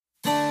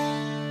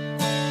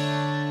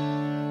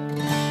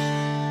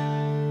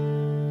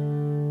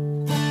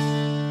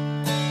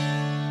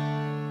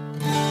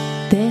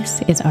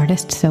This is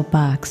Artist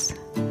Soapbox.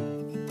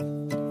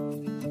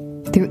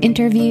 Through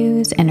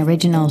interviews and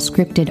original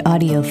scripted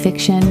audio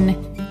fiction,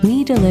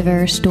 we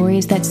deliver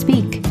stories that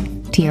speak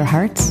to your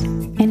hearts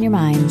and your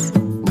minds.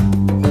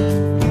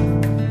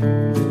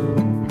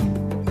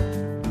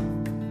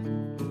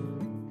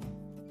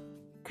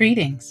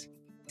 Greetings.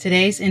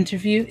 Today's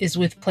interview is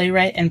with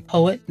playwright and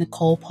poet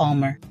Nicole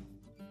Palmer.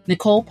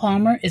 Nicole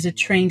Palmer is a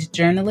trained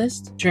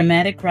journalist,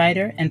 dramatic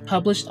writer, and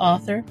published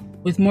author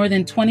with more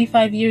than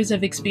 25 years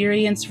of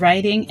experience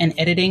writing and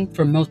editing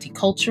for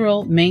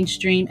multicultural,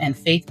 mainstream, and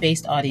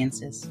faith-based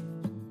audiences.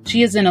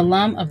 She is an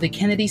alum of the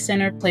Kennedy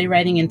Center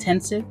Playwriting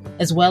Intensive,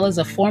 as well as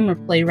a former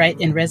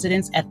playwright in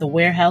residence at the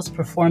Warehouse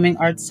Performing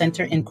Arts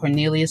Center in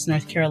Cornelius,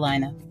 North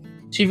Carolina.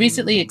 She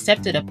recently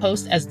accepted a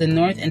post as the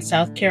North and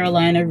South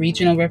Carolina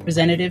Regional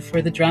Representative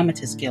for the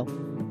Dramatists Guild.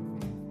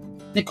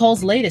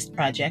 Nicole's latest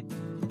project,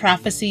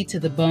 Prophecy to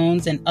the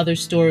Bones and Other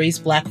Stories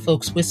Black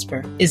Folks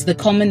Whisper, is the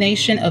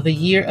culmination of a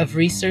year of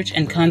research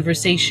and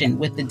conversation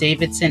with the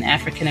Davidson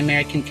African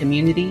American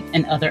community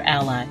and other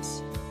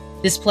allies.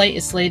 This play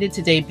is slated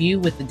to debut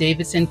with the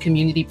Davidson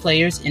Community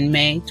Players in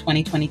May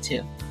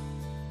 2022.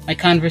 My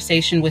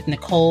conversation with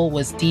Nicole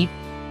was deep,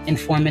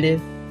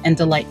 informative, and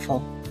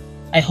delightful.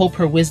 I hope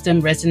her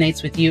wisdom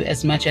resonates with you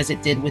as much as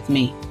it did with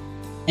me.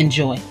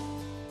 Enjoy.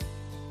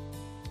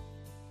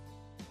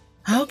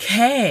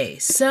 Okay,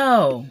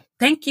 so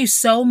thank you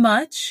so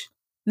much,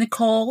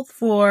 Nicole,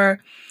 for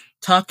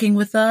talking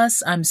with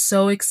us. I'm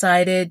so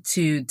excited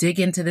to dig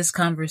into this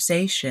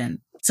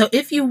conversation. So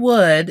if you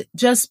would,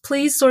 just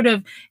please sort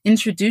of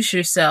introduce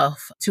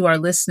yourself to our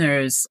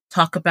listeners,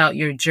 talk about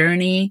your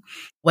journey,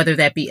 whether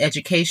that be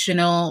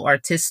educational,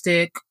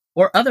 artistic,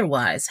 or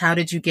otherwise. How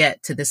did you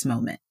get to this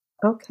moment?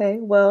 Okay,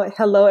 well,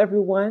 hello,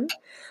 everyone.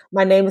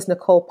 My name is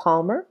Nicole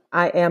Palmer.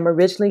 I am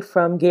originally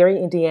from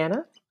Gary,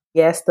 Indiana.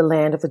 Yes, the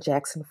land of the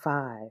Jackson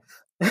 5.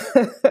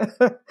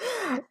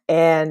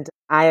 And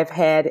I have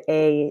had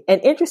an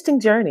interesting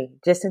journey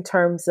just in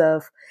terms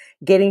of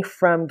getting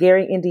from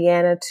Gary,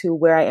 Indiana to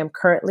where I am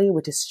currently,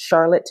 which is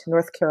Charlotte,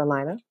 North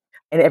Carolina,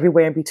 and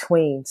everywhere in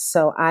between.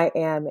 So I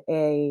am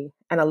an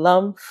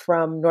alum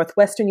from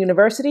Northwestern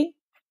University,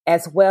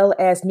 as well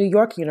as New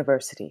York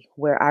University,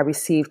 where I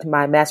received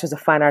my Master's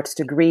of Fine Arts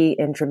degree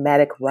in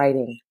dramatic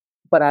writing.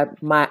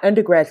 But my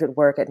undergraduate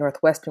work at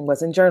Northwestern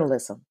was in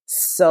journalism.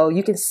 So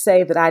you can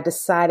say that I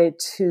decided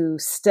to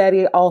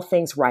study all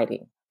things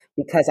writing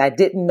because I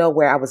didn't know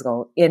where I was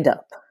going to end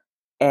up.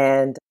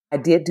 And I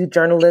did do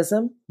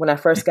journalism when I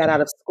first got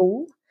out of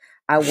school.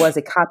 I was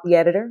a copy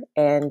editor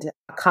and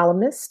a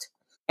columnist.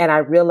 And I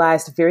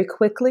realized very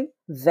quickly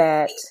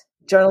that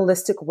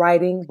journalistic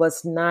writing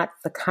was not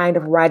the kind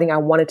of writing I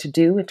wanted to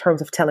do in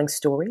terms of telling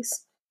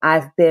stories.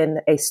 I've been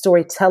a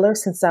storyteller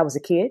since I was a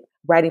kid,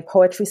 writing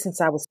poetry since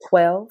I was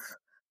 12,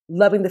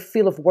 loving the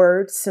feel of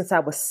words since I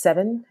was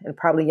 7 and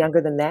probably younger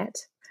than that.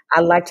 I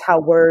liked how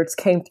words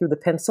came through the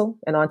pencil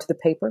and onto the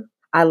paper.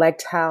 I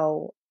liked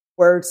how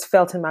words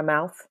felt in my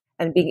mouth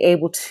and being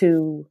able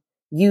to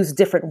use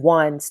different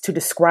ones to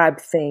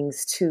describe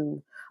things,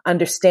 to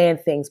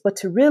understand things, but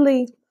to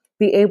really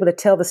be able to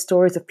tell the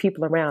stories of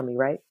people around me,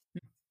 right?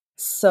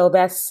 So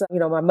that's,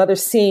 my mother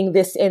seeing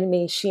this in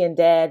me, she and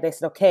dad, they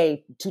said,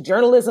 okay, to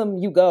journalism,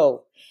 you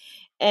go.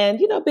 And,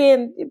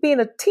 being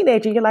a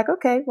teenager, you're like,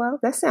 okay, well,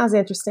 that sounds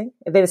interesting.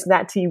 And then it's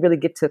not till you really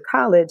get to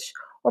college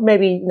or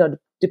maybe,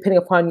 depending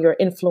upon your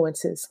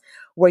influences,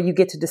 where you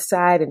get to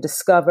decide and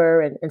discover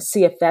and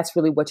see if that's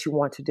really what you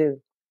want to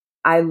do.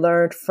 I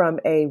learned from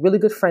a really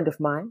good friend of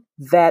mine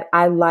that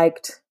I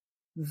liked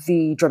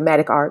the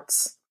dramatic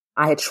arts.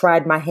 I had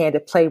tried my hand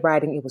at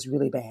playwriting. It was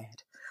really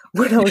bad.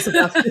 When I was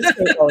about 15,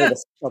 it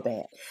was so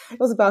bad. It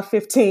was about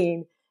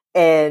 15.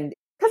 And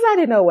because I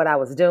didn't know what I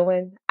was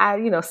doing,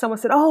 someone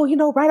said,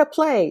 oh, write a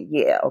play.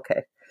 Yeah,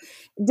 okay.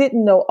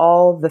 Didn't know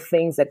all the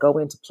things that go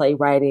into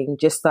playwriting.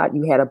 Just thought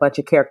you had a bunch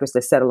of characters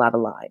that said a lot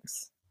of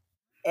lines.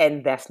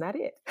 And that's not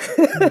it.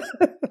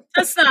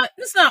 That's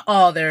not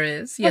all there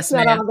is. Yes,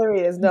 that's not all there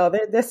is. No,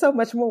 there's so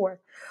much more.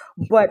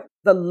 But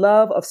the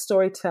love of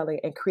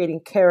storytelling and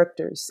creating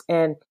characters,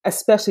 and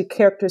especially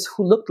characters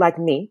who looked like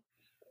me,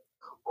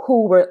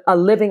 who were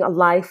living a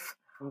life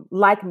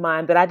like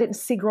mine that I didn't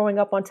see growing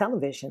up on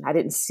television. I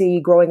didn't see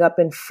growing up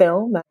in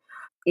film.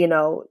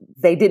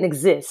 They didn't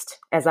exist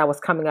as I was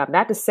coming up.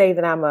 Not to say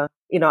that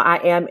I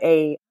am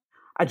a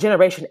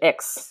Generation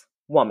X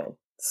woman.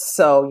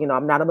 So,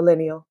 I'm not a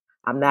millennial.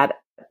 I'm not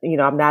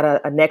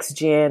a next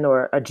gen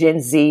or a Gen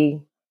Z.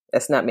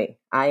 That's not me.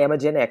 I am a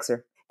Gen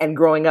Xer. And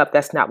growing up,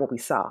 that's not what we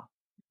saw.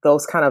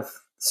 Those kind of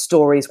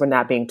stories were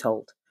not being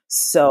told.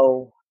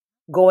 So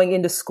going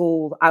into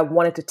school, I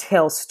wanted to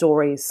tell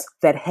stories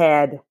that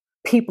had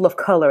people of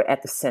color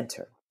at the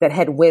center, that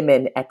had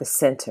women at the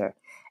center,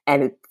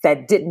 and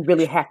that didn't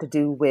really have to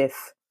do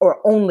with or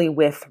only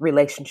with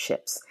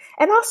relationships.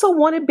 And also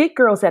wanted big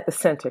girls at the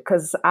center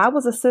because I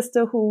was a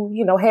sister who,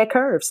 had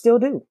curves, still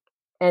do.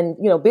 And,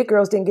 big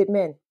girls didn't get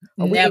men.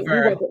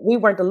 Never. We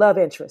weren't the love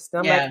interest.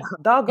 And I'm like,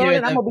 doggone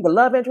it, I'm going to be the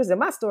love interest in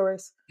my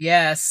stories.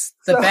 Yes.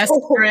 The best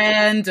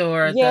friend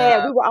or we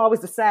were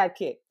always the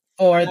sidekick.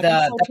 Or And I'd be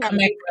the so the proud.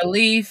 comic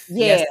relief.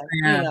 Yes,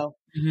 Yeah, ma'am.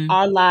 Hmm.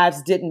 our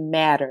lives didn't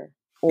matter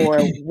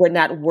or were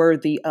not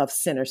worthy of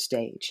center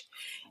stage.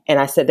 And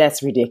I said,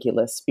 that's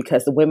ridiculous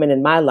because the women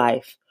in my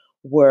life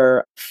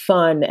were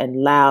fun and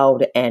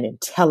loud and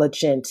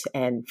intelligent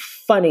and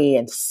funny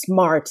and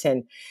smart.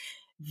 And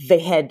they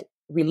had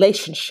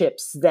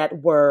relationships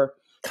that were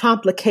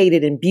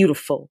complicated and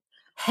beautiful,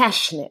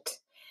 passionate.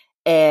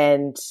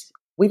 And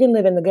we didn't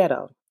live in the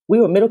ghetto. We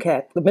were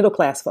middle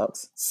class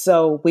folks.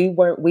 So we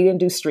didn't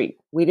do street.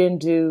 We didn't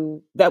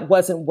do, that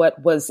wasn't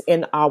what was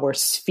in our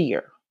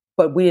sphere.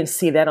 But we didn't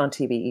see that on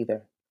TV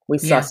either. We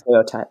saw Yeah.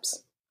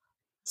 stereotypes.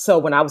 So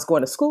when I was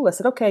going to school, I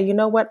said, okay, you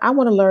know what? I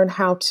want to learn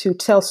how to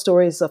tell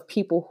stories of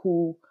people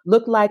who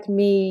look like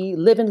me,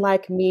 living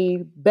like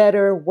me,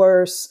 better,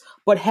 worse,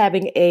 but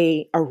having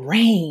a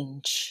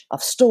range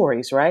of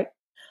stories, right?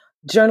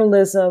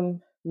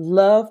 Journalism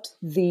loved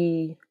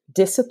the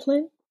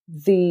discipline,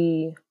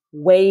 the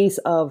ways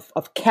of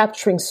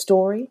capturing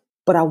story,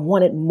 but I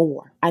wanted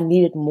more. I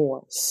needed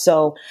more.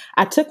 So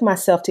I took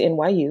myself to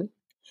NYU.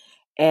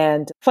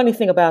 And funny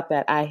thing about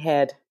that,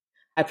 I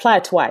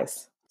applied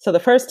twice. So the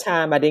first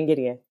time I didn't get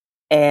in.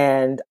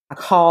 And I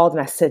called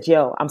and I said,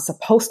 yo, I'm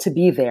supposed to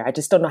be there. I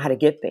just don't know how to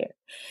get there.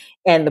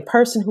 And the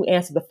person who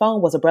answered the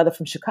phone was a brother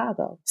from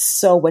Chicago.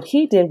 So what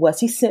he did was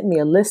he sent me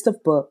a list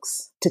of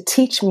books to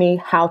teach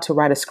me how to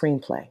write a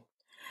screenplay.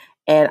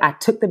 And I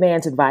took the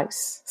man's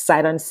advice,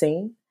 sight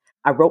unseen.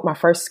 I wrote my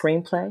first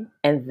screenplay.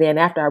 And then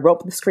after I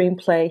wrote the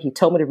screenplay, he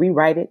told me to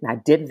rewrite it. And I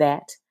did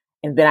that.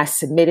 And then I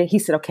submitted. He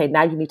said, okay,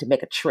 now you need to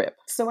make a trip.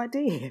 So I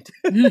did.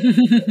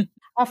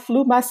 I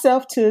flew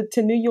myself to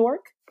New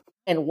York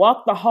and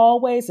walked the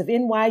hallways of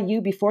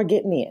NYU before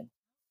getting in.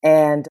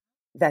 And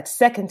that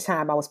second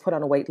time I was put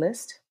on a wait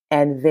list.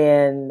 And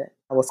then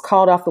I was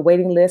called off the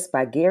waiting list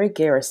by Gary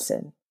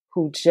Garrison,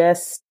 who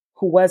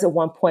was at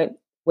one point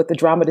with the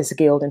Dramatists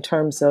Guild in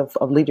terms of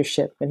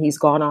leadership. And he's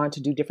gone on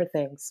to do different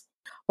things.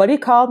 But he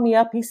called me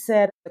up. He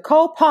said,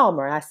 Nicole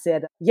Palmer. I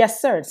said,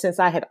 yes, sir. And since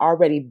I had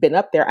already been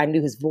up there, I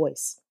knew his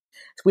voice.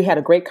 So we had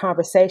a great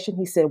conversation.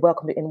 He said,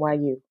 welcome to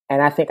NYU.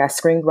 And I think I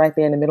screamed right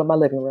there in the middle of my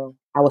living room.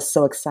 I was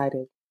so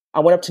excited. I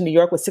went up to New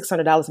York with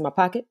 $600 in my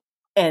pocket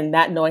and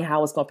not knowing how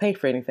I was going to pay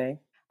for anything.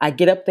 I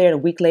get up there and a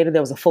week later,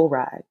 there was a full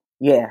ride.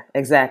 Yeah,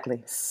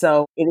 exactly.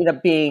 So it ended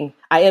up being,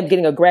 I am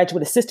getting a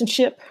graduate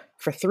assistantship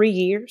for 3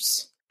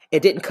 years.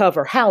 It didn't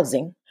cover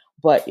housing,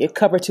 but it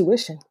covered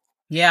tuition.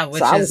 Yeah,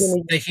 which is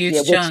the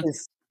huge chunk.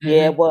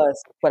 Yeah, it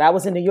was. But I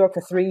was in New York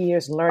for 3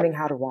 years learning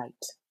how to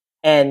write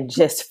and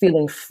just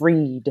feeling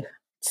freed.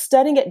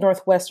 Studying at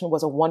Northwestern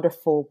was a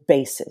wonderful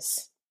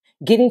basis.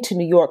 Getting to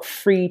New York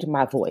freed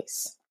my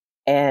voice.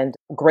 And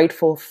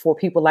grateful for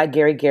people like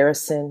Gary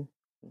Garrison,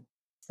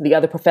 the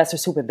other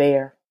professors who were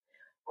there,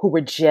 who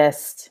were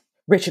just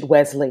Richard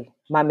Wesley,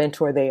 my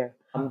mentor there.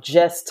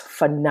 Just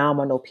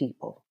phenomenal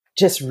people,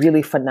 just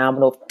really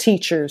phenomenal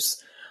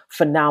teachers,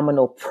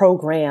 phenomenal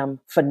program,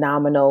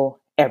 phenomenal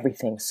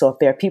everything. So if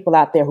there are people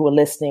out there who are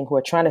listening, who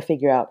are trying to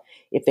figure out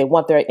if they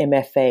want their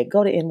MFA,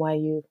 go to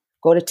NYU,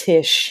 go to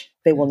Tisch.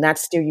 They will not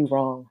steer you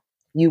wrong.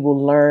 You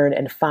will learn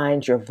and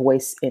find your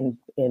voice in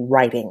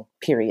writing,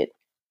 period.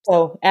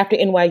 So after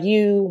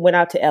NYU, went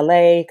out to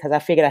LA because I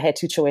figured I had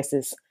two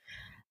choices.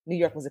 New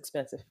York was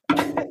expensive.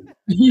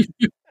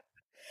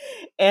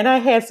 And I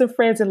had some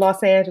friends in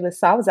Los Angeles.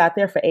 So I was out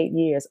there for 8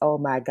 years. Oh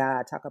my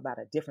God, talk about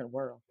a different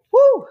world.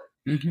 Woo!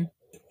 Mm-hmm.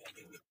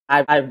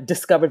 I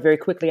discovered very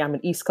quickly I'm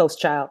an East Coast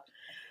child.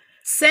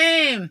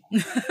 Same.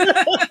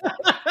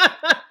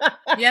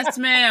 Yes,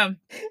 ma'am.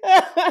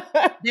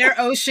 Their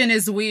ocean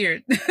is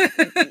weird.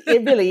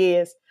 It really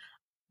is.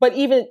 But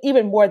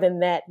even more than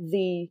that,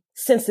 the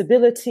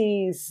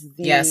sensibilities,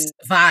 the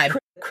vibe.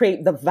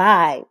 Create the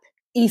vibe.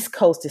 East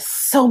Coast is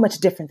so much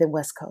different than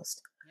West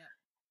Coast.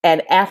 Yeah.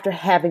 And after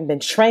having been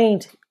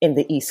trained in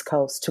the East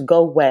Coast, to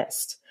go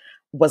West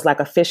was like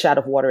a fish out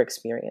of water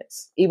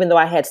experience. Even though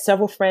I had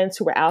several friends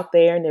who were out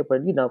there and they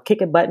were,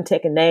 kicking butt and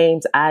taking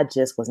names, I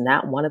just was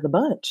not one of the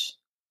bunch.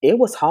 It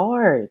was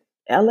hard.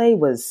 LA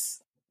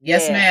was.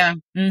 Yes,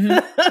 ma'am.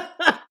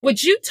 Mm-hmm.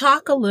 Would you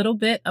talk a little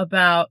bit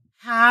about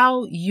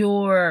how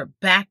your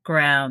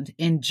background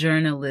in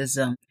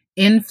journalism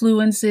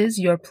influences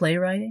your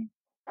playwriting?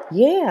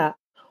 Yeah.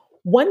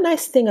 One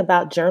nice thing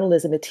about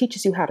journalism, it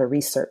teaches you how to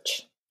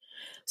research.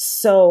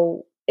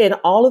 So in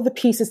all of the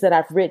pieces that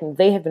I've written,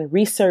 they have been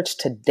researched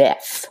to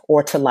death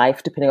or to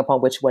life, depending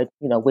upon which way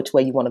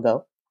you want to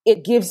go.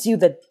 It gives you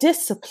the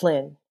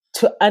discipline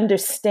to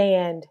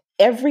understand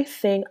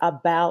everything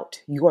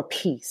about your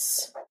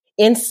piece,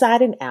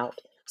 inside and out,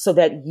 so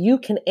that you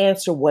can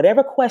answer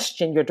whatever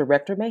question your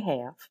director may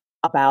have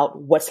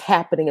about what's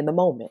happening in the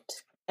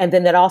moment. And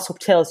then that also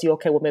tells you,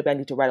 okay, well, maybe I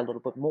need to write a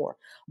little bit more.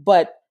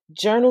 But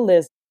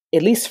journalism,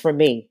 at least for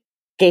me,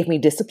 gave me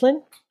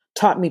discipline,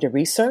 taught me to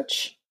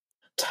research,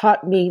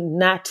 taught me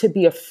not to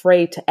be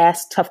afraid to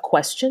ask tough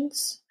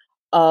questions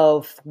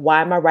of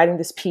why am I writing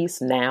this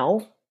piece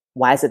now?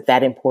 Why is it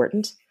that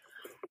important?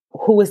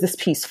 Who is this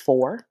piece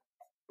for?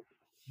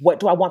 What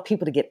do I want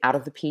people to get out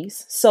of the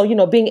piece? So,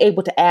 being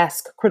able to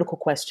ask critical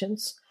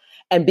questions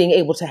and being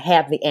able to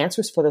have the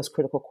answers for those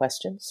critical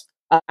questions.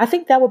 I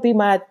think that would be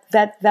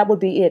that would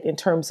be it in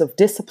terms of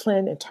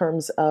discipline, in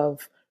terms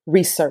of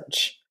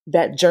research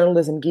that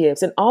journalism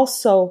gives, and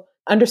also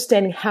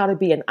understanding how to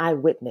be an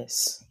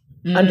eyewitness,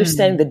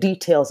 understanding the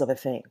details of a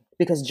thing,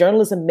 because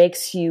journalism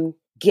makes you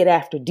get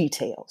after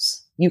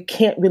details. You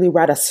can't really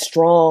write a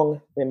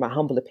strong, in my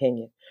humble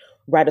opinion,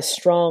 write a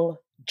strong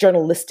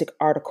journalistic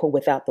article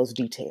without those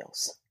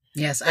details.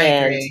 Yes, I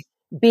agree.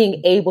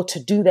 Being able to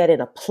do that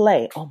in a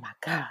play, oh my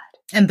God.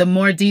 And the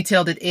more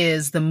detailed it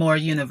is, the more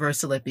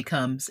universal it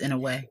becomes in a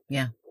way.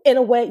 Yeah. In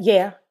a way,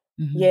 yeah.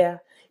 Mm-hmm. Yeah.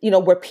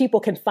 Where people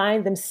can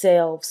find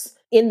themselves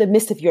in the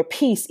midst of your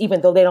piece,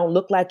 even though they don't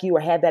look like you or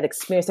have that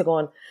experience. They're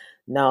going,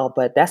 no,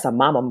 but that's a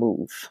mama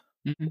move.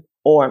 Mm-hmm.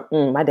 Or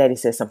my daddy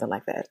says something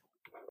like that,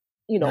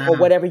 or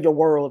whatever your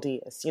world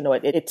is.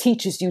 It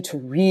teaches you to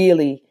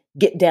really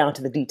get down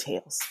to the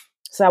details.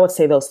 So I would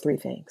say those three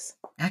things.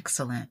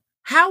 Excellent.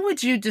 How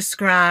would you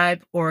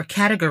describe or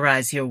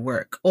categorize your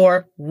work?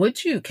 Or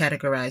would you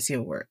categorize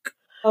your work?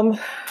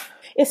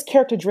 It's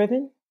character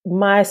driven.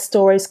 My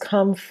stories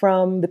come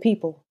from the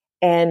people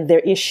and their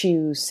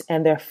issues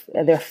and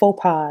their faux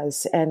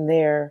pas and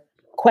their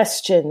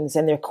questions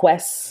and their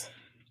quests,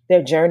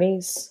 their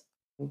journeys.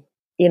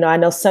 I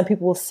know some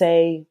people will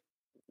say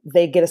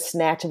they get a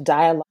snatch of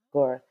dialogue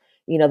or,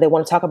 they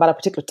want to talk about a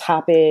particular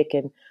topic.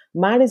 And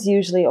mine is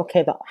usually,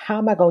 okay, how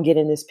am I going to get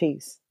in this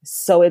piece?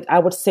 So I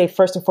would say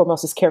first and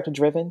foremost, it's character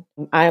driven.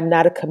 I am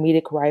not a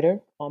comedic writer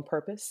on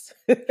purpose.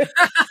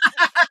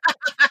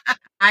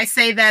 I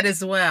say that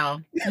as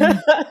well.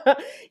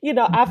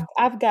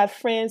 I've got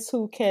friends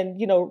who can,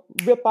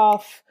 rip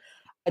off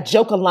a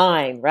joke, a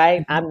line,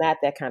 right? Mm-hmm. I'm not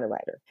that kind of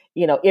writer.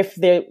 If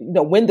they're,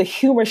 when the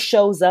humor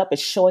shows up,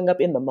 it's showing up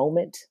in the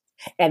moment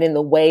and in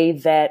the way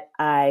that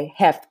I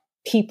have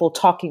people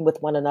talking with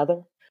one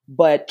another.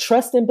 But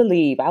trust and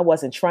believe, I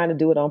wasn't trying to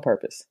do it on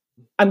purpose.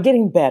 I'm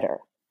getting better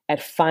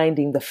at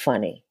finding the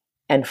funny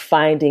and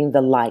finding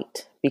the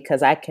light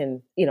because I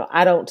can,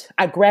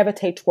 I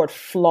gravitate toward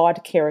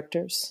flawed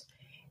characters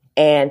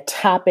and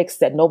topics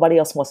that nobody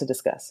else wants to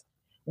discuss,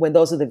 when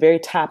those are the very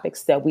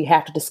topics that we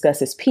have to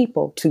discuss as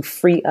people to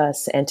free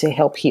us and to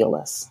help heal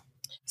us.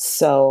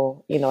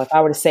 So, if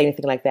I were to say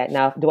anything like that,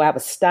 now, do I have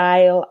a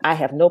style? I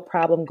have no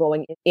problem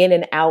going in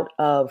and out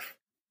of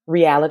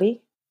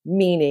reality,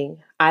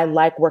 meaning I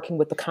like working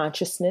with the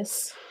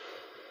consciousness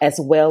as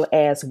well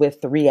as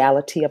with the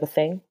reality of a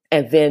thing.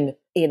 And then,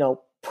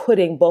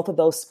 putting both of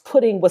those,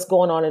 putting what's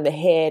going on in the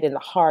head and the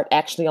heart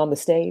actually on the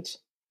stage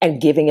and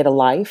giving it a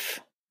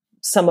life.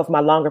 Some of my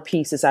longer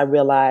pieces, I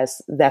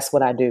realize that's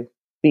what I do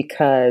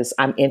because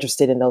I'm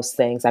interested in those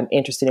things. I'm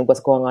interested in what's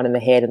going on in the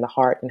head and the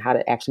heart and how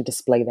to actually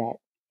display that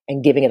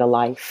and giving it a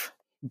life.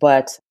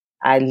 But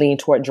I lean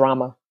toward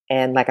drama.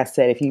 And like I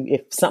said,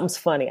 if something's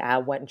funny, I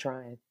wasn't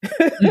trying.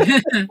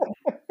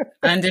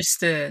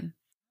 Understood.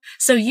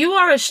 So you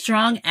are a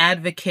strong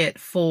advocate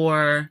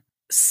for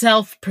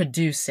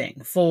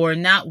self-producing, for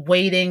not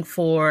waiting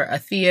for a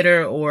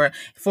theater or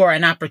for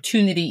an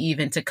opportunity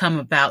even to come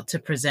about to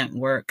present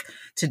work,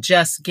 to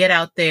just get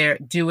out there,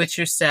 do it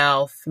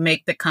yourself,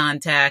 make the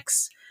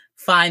contacts,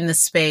 find the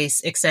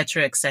space, et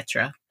cetera, et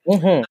cetera.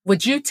 Mm-hmm.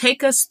 Would you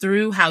take us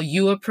through how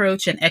you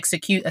approach and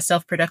execute a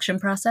self-production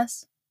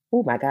process?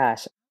 Oh my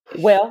gosh.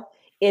 Well,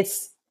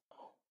 it's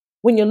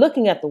when you're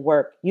looking at the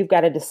work, you've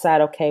got to decide,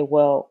 okay,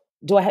 well,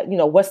 do I have,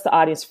 what's the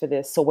audience for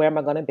this? So where am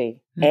I going to be?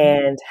 Mm-hmm.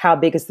 And how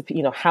big is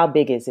how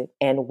big is it?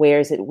 And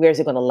where's it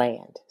going to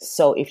land?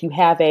 So if you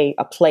have a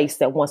place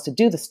that wants to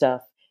do the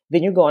stuff,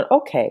 then you're going,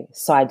 okay,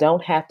 so I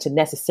don't have to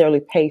necessarily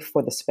pay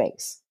for the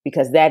space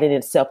because that in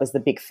itself is the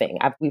big thing.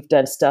 I've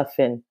done stuff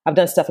in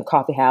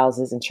coffee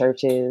houses and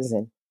churches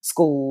and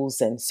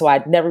schools. And so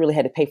I never really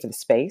had to pay for the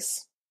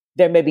space.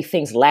 There may be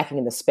things lacking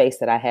in the space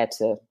that I had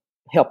to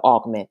help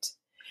augment.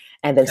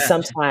 And then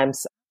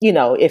sometimes,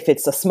 if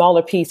it's a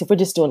smaller piece, if we're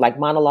just doing like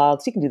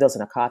monologues, you can do those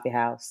in a coffee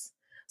house.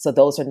 So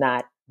those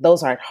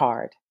aren't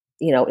hard.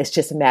 It's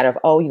just a matter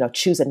of,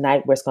 choose a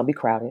night where it's going to be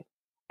crowded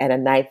and a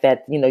night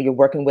that, you're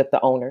working with the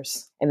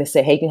owners and they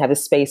say, hey, you can have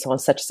this space on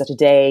such and such a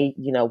day.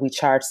 We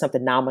charge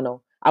something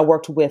nominal. I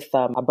worked with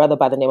a brother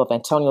by the name of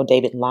Antonio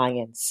David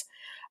Lyons,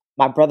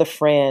 my brother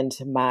friend,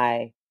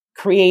 my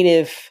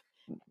creative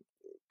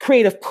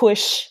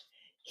push.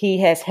 He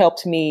has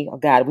helped me. Oh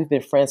God, we've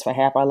been friends for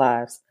half our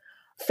lives.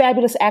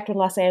 Fabulous actor in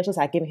Los Angeles.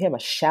 I give him a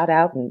shout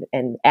out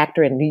and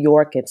actor in New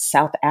York and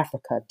South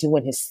Africa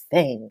doing his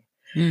thing.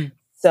 Mm.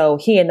 So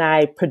he and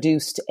I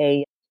produced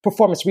a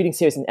performance reading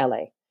series in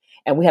LA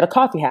and we had a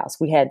coffee house.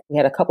 We had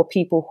a couple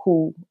people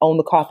who owned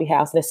the coffee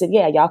house and they said,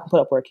 yeah, y'all can put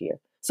up work here.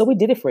 So we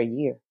did it for a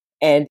year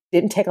and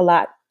didn't take a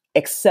lot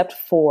except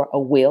for a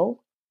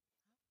will,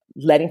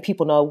 letting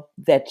people know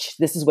that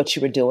this is what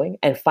you were doing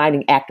and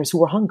finding actors who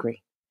were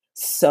hungry.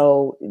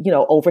 So,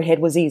 overhead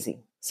was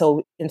easy.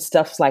 So in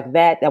stuff like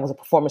that was a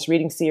performance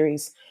reading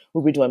series.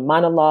 We were doing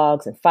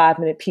monologues and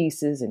 5-minute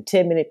pieces and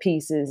 10-minute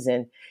pieces.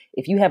 And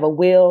if you have a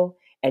will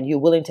and you're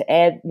willing to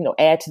add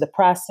to the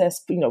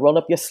process, roll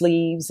up your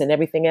sleeves and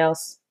everything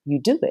else, you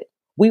do it.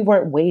 We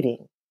weren't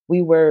waiting.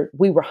 We were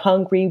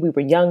hungry. We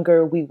were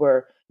younger. We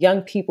were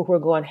young people who were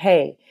going,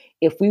 hey,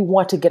 if we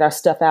want to get our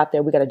stuff out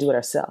there, we got to do it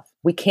ourselves.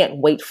 We can't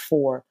wait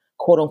for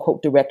quote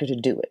unquote director to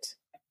do it.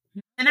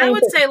 And I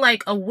would say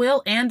like a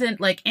will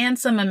and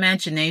some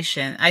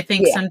imagination. I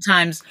think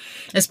sometimes,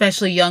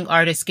 especially young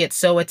artists get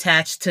so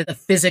attached to the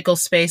physical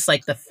space,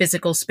 like the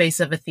physical space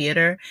of a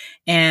theater.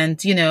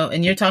 And,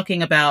 and you're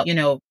talking about,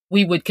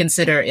 we would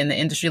consider in the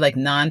industry like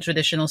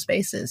non-traditional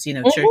spaces,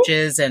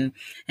 churches and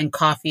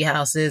coffee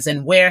houses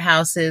and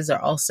warehouses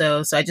are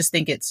also. So I just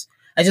think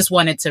I just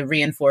wanted to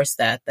reinforce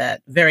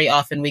that very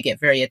often we get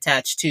very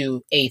attached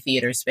to a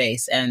theater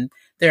space, and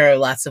there are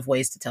lots of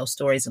ways to tell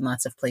stories and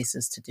lots of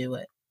places to do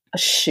it.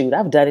 Shoot,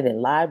 I've done it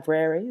in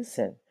libraries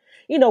and,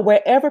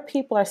 wherever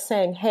people are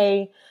saying,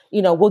 hey,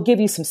 we'll give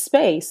you some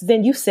space,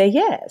 then you say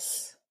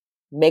yes.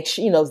 Make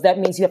sure, that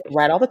means you have to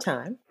write all the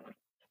time.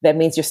 That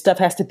means your stuff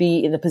has to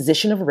be in the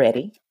position of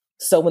ready.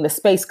 So when the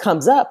space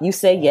comes up, you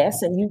say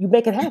yes and you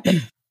make it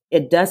happen.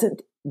 It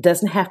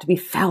doesn't have to be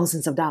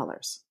thousands of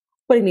dollars,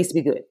 but it needs to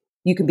be good.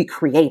 You can be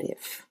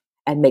creative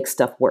and make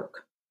stuff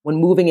work. When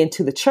moving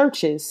into the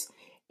churches,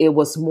 it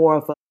was more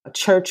of a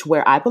church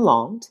where I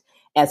belonged,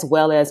 as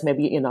well as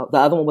maybe, the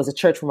other one was a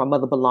church where my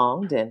mother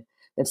belonged, and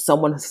then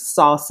someone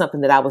saw something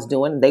that I was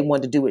doing and they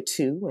wanted to do it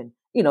too. And,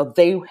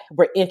 they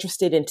were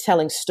interested in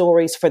telling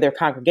stories for their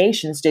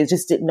congregations. They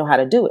just didn't know how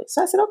to do it.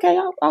 So I said, okay,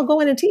 I'll go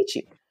in and teach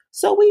you.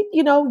 So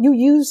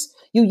you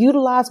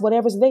utilize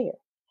whatever's there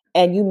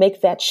and you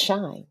make that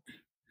shine.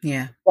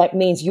 Yeah. That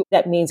means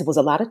it was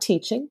a lot of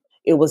teaching.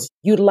 It was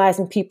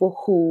utilizing people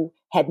who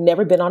had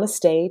never been on a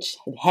stage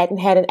and hadn't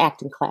had an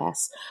acting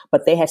class,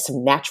 but they had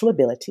some natural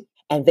ability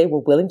and they were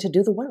willing to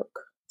do the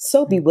work.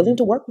 So be willing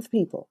to work with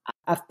people.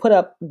 I've put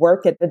up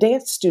work at the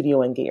dance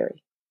studio in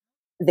Gary.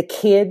 The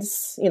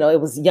kids, it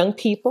was young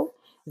people.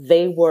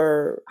 They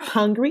were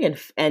hungry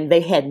and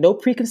they had no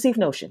preconceived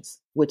notions,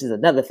 which is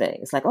another thing.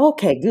 It's like,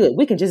 okay, good.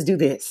 We can just do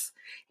this.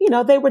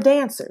 They were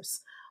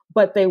dancers,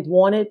 but they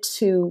wanted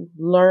to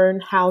learn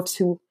how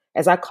to,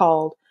 as I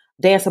called,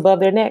 dance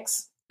above their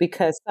necks,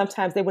 because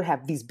sometimes they would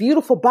have these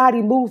beautiful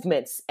body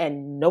movements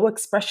and no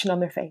expression on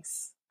their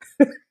face.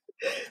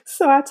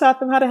 So I taught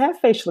them how to have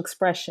facial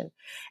expression.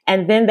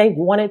 And then they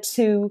wanted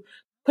to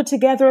put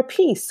together a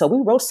piece. So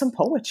we wrote some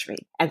poetry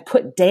and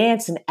put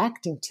dance and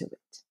acting to it.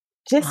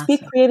 Just Awesome. Be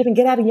creative and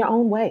get out of your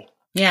own way.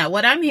 Yeah,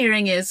 what I'm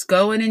hearing is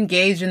go and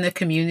engage in the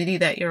community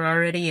that you're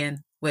already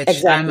in, which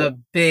Exactly.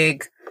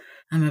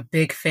 I'm a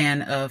big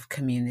fan of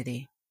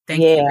community.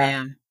 Thank you,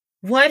 ma'am.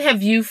 What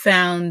have you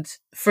found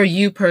for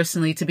you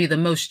personally to be the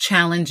most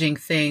challenging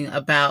thing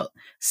about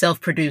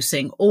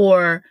self-producing,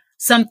 or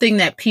something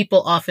that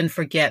people often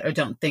forget or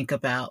don't think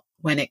about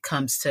when it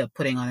comes to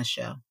putting on a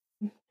show?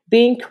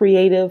 Being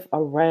creative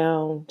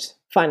around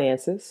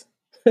finances.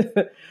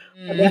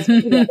 That's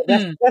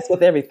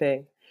with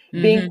everything.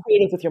 Mm-hmm. Being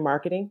creative with your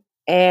marketing.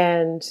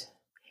 And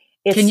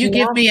can you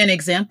give me an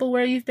example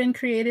where you've been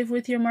creative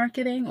with your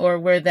marketing or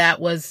where that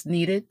was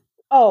needed?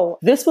 Oh,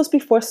 this was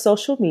before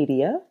social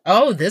media.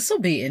 Oh, this will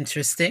be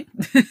interesting.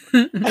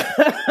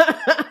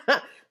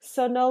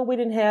 So no, we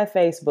didn't have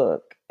Facebook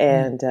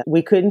and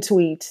we couldn't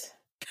tweet.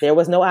 There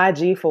was no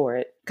IG for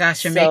it.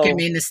 Gosh, you're making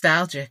me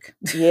nostalgic.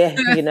 Yeah,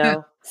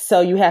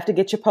 So you have to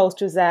get your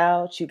posters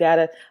out. You got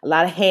a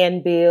lot of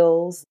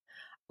handbills,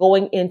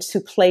 going into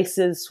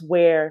places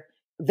where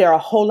there are a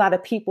whole lot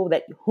of people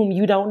whom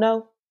you don't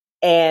know,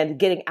 and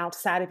getting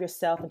outside of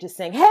yourself and just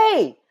saying,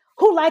 hey,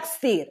 who likes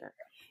theater?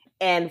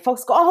 And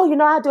folks go, oh,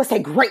 I do. I say,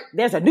 great,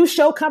 there's a new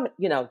show coming.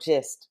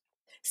 Just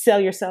sell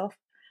yourself,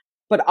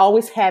 but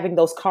always having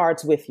those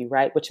cards with you,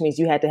 right? Which means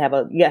you have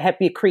to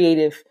be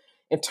creative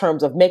in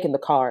terms of making the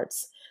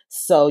cards.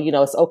 So,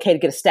 it's okay to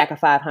get a stack of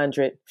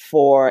 500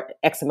 for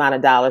X amount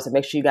of dollars, and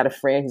make sure you got a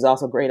friend who's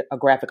also a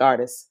graphic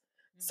artist.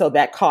 So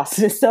that cost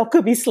in itself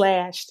could be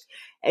slashed.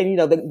 And,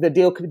 the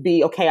deal could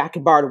be, okay, I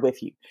can barter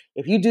with you.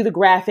 If you do the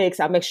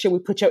graphics, I'll make sure we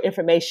put your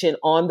information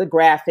on the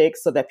graphics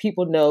so that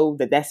people know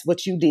that that's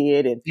what you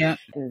did. And,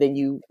 and then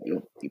you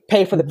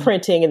pay for the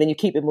printing and then you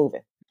keep it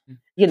moving.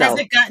 Has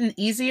it gotten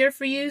easier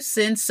for you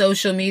since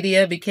social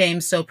media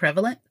became so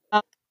prevalent?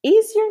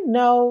 Easier?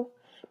 No,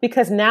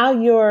 because now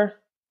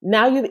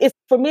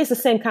for me, it's the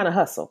same kind of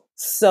hustle.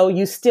 So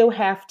you still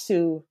have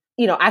to,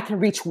 I can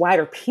reach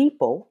wider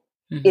people.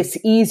 Mm-hmm. It's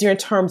easier in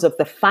terms of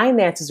the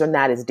finances are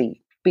not as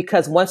deep,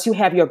 because once you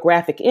have your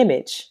graphic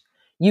image,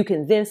 you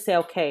can then say,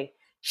 okay,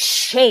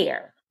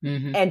 share,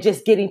 and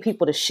just getting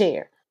people to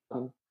share.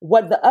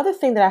 What the other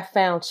thing that I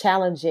found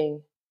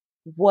challenging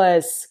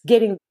was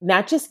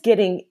not just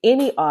getting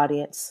any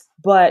audience,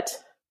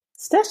 but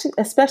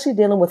especially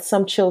dealing with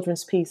some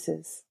children's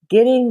pieces,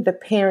 getting the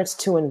parents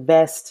to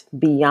invest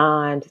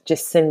beyond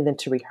just sending them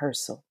to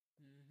rehearsal.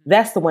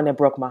 That's the one that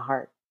broke my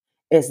heart,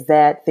 is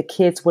that the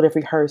kids would have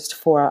rehearsed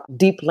for a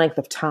deep length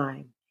of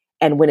time.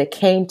 And when it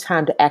came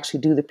time to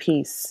actually do the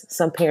piece,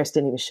 some parents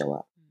didn't even show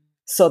up.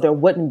 So there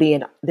wouldn't be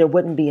an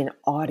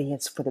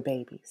audience for the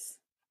babies.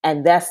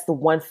 And that's the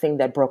one thing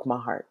that broke my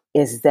heart,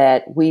 is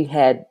that we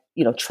had,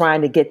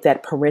 trying to get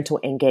that parental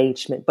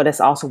engagement, but it's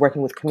also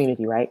working with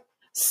community, right?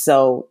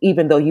 So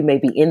even though you may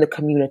be in the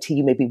community,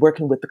 you may be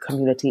working with the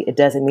community, it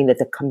doesn't mean that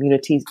the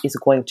community is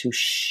going to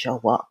show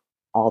up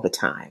all the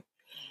time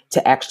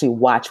to actually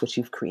watch what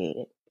you've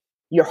created.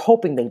 You're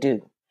hoping they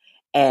do.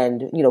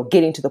 And,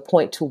 getting to the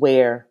point to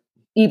where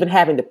even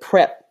having to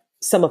prep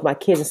some of my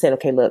kids and saying,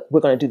 okay, look,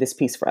 we're going to do this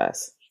piece for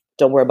us.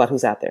 Don't worry about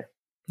who's out there.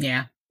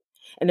 Yeah.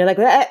 And they're like,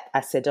 that.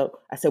 I said,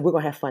 we're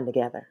going to have fun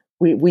together.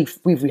 We've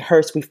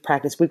rehearsed, we've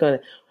practiced. We're going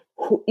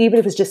to, even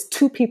if it's just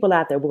 2 people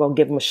out there, we're going to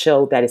give them a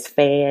show that is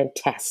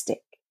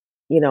fantastic,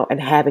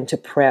 and having to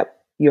prep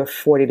your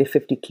 40 to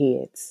 50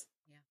 kids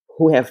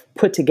who have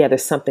put together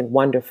something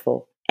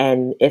wonderful.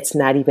 And it's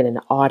not even an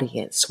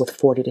audience with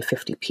 40 to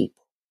 50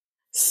 people.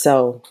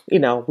 So,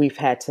 we've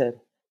had to,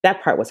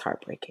 that part was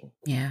heartbreaking.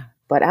 Yeah.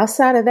 But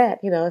outside of that,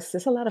 it's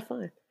just a lot of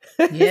fun.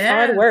 Yeah. It's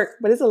hard work,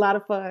 but it's a lot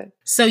of fun.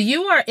 So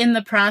you are in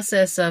the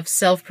process of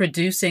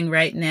self-producing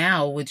right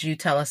now. Would you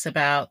tell us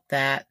about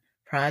that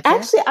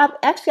project?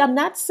 I'm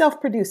not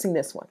self-producing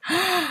this one.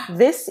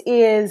 This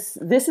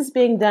is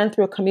being done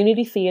through a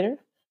community theater,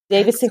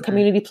 Davidson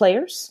Community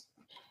Players.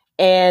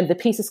 And the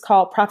piece is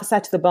called Prophesy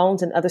to the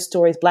Bones and Other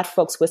Stories Black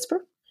Folks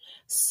Whisper.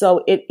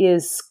 So it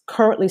is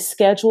currently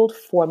scheduled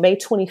for May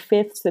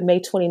 25th to May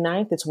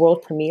 29th. It's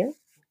world premiere.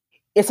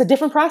 It's a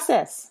different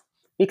process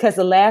because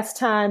the last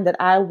time that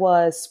I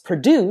was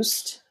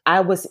produced, I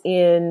was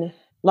in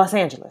Los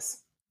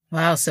Angeles.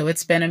 Wow. So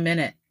it's been a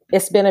minute.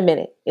 It's been a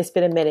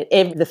minute.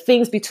 And the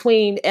things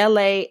between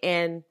LA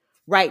and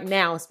right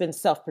now, it's been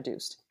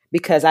self-produced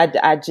because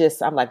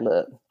I'm like,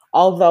 look,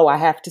 although I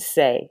have to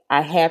say,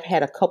 I have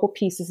had a couple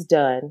pieces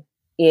done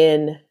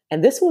and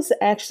this was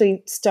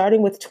actually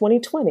starting with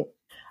 2020.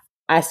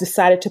 I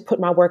decided to put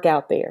my work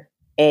out there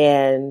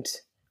and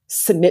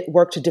submit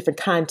work to different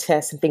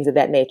contests and things of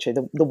that nature.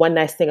 The one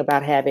nice thing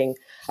about having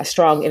a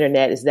strong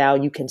internet is now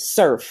you can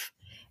surf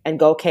and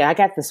go, okay, I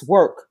got this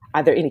work.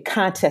 Are there any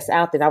contests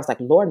out there? And I was like,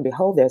 Lord and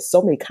behold, there's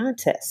so many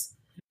contests.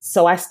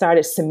 So I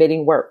started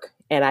submitting work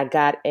and I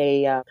got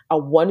a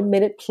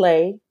 1-minute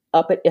play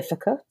up at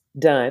Ithaca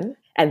done.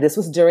 And this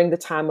was during the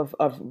time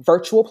of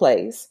virtual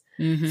plays.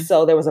 Mm-hmm.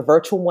 So there was a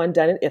virtual one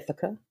done in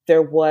Ithaca.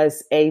 There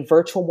was a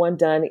virtual one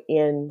done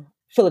in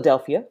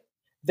Philadelphia.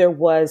 There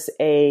was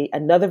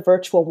another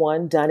virtual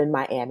one done in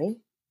Miami.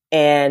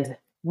 And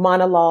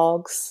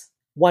monologues,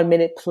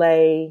 1-minute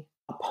play,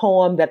 a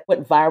poem that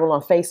went viral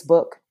on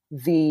Facebook.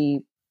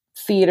 The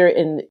theater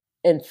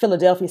in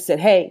Philadelphia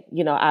said, hey,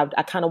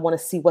 I kind of want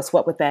to see what's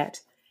what with that.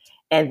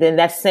 And then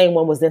that same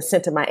one was then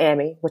sent to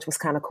Miami, which was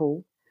kind of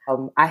cool.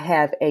 I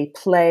have a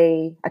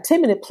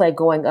 10-minute play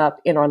going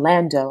up in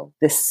Orlando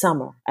this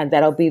summer, and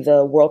that'll be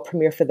the world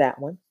premiere for that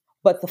one.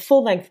 But the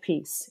full-length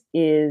piece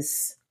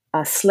is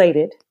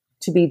slated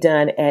to be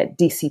done at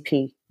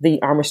DCP, the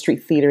Armour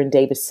Street Theater in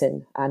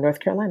Davidson, North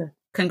Carolina.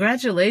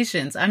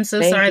 Congratulations. I'm so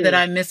Thank sorry you. that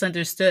I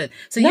misunderstood.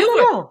 So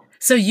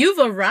So you've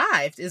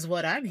arrived is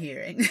what I'm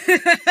hearing.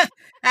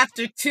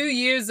 After 2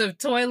 years of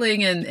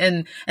toiling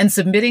and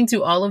submitting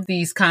to all of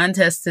these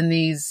contests and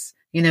these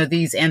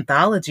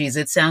anthologies,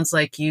 it sounds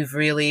like you've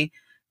really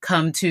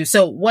come to.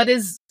 So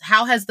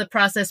how has the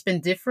process been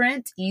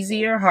different,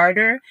 easier,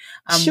 harder,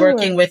 Sure.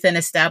 working with an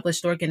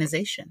established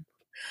organization?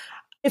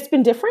 It's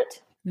been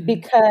different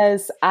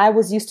because I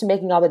was used to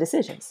making all the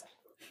decisions.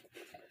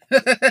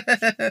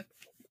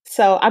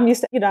 So I'm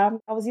used to,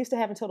 I was used to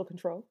having total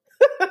control.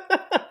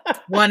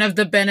 One of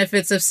the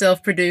benefits of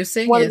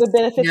self-producing.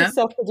 Of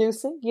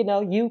self-producing,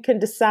 you can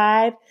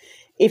decide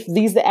if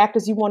these are the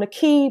actors you want to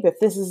keep, if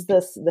this is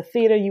the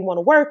theater you want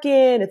to work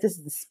in, if this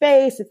is the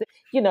space,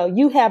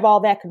 you have all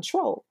that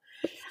control.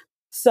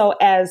 So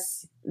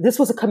as this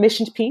was a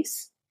commissioned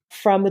piece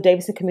from the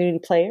Davidson Community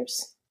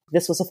Players,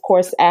 this was, of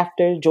course,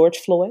 after George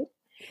Floyd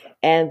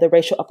and the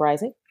racial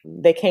uprising.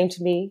 They came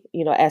to me,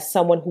 as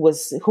someone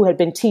who had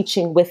been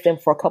teaching with them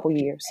for a couple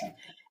years.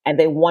 And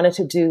they wanted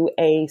to do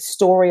a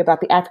story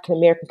about the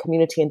African-American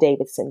community in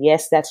Davidson.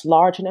 Yes, that's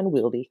large and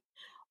unwieldy,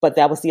 but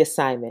that was the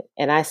assignment.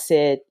 And I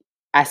said,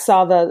 I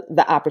saw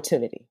the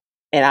opportunity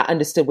and I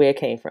understood where it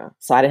came from.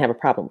 So I didn't have a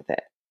problem with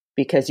that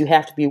because you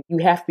have to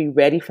be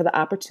ready for the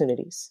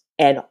opportunities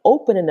and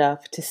open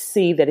enough to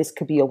see that it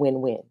could be a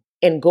win-win.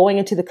 And going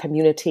into the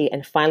community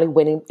and finally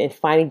winning and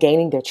finally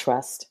gaining their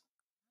trust,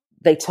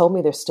 they told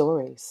me their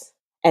stories.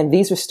 And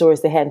these were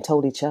stories they hadn't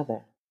told each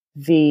other.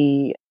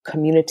 The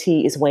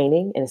community is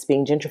waning and it's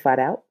being gentrified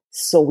out.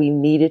 So we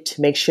needed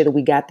to make sure that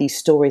we got these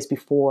stories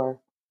before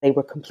they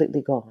were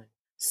completely gone.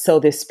 So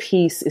this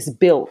piece is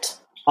built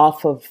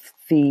off of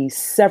the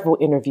several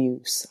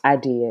interviews I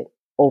did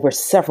over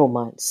several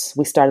months.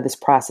 We started this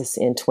process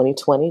in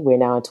 2020. We're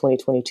now in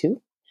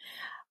 2022.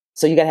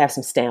 So you got to have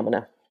some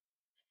stamina.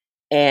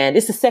 And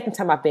it's the second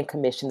time I've been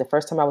commissioned. The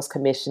first time I was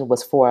commissioned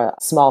was for a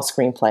small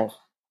screenplay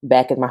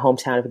back in my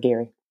hometown of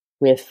Gary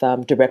with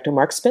director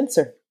Mark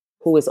Spencer,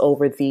 who is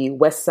over the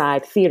West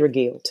Side Theater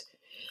Guild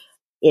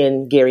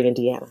in Gary,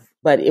 Indiana.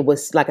 But it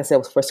was, like I said, it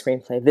was for a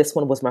screenplay. This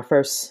one was my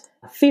first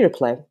theater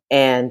play.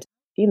 And,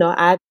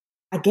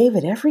 I gave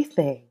it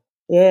everything.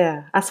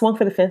 Yeah, I swung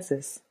for the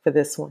fences for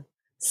this one.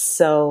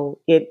 So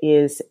it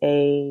is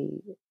a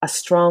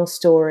strong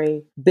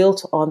story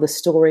built on the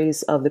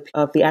stories of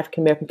the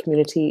African American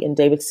community in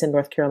Davidson,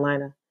 North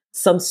Carolina.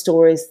 Some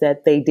stories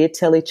that they did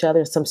tell each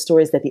other, some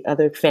stories that the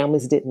other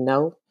families didn't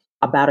know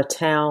about a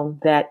town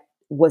that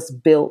was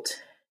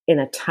built in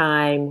a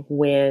time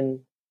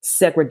when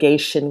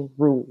segregation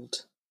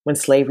ruled, when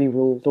slavery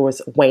ruled or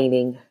was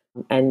waning,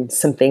 and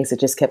some things that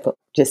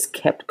just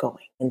kept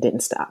going and didn't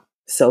stop.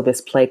 So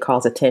this play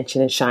calls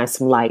attention and shines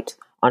some light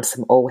on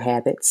some old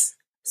habits,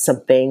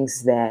 some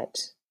things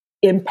that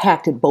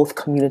impacted both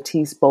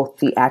communities, both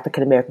the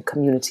African American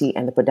community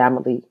and the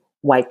predominantly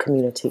white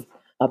community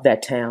of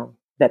that town,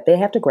 that they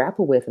have to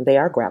grapple with and they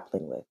are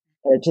grappling with.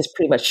 And it just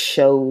pretty much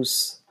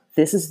shows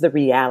this is the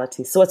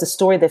reality. So it's a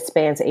story that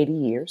spans 80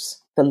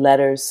 years. The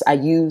letters I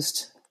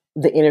used,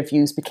 the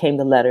interviews became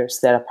the letters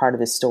that are part of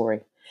this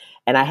story.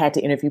 And I had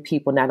to interview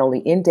people not only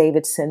in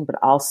Davidson, but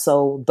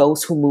also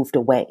those who moved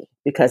away,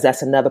 because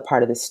that's another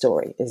part of this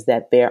story, is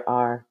that the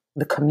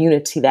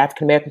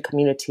African American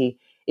community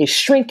is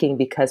shrinking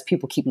because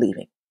people keep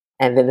leaving.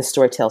 And then the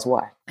story tells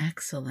why.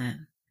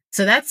 Excellent.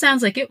 So that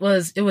sounds like it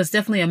was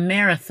definitely a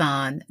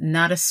marathon,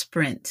 not a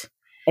sprint.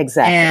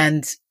 Exactly.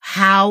 And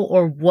how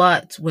or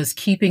what was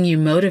keeping you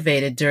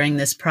motivated during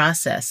this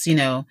process,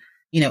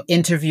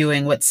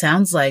 interviewing what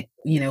sounds like,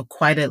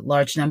 quite a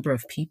large number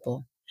of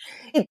people?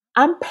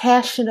 I'm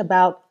passionate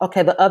about,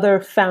 the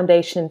other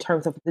foundation in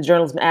terms of the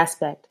journalism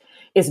aspect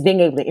is being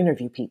able to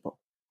interview people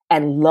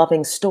and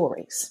loving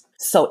stories.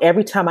 So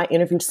every time I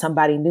interviewed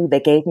somebody new, they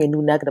gave me a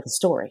new nugget of a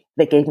story.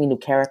 They gave me new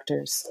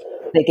characters.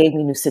 They gave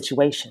me new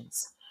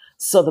situations.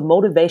 So the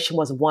motivation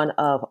was one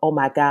of, oh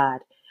my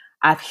God,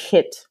 I've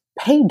hit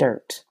pay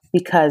dirt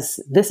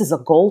because this is a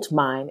gold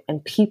mine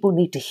and people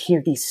need to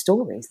hear these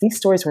stories. These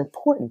stories are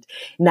important,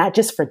 not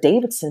just for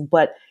Davidson,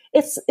 but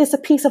it's a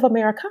piece of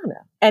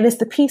Americana. And it's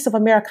the piece of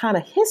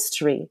Americana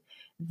history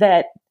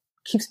that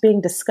keeps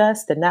being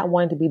discussed and not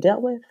wanting to be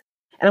dealt with.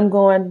 And I'm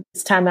going,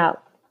 it's time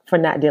out for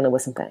not dealing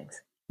with some things.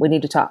 We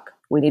need to talk.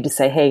 We need to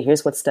say, hey,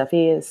 here's what stuff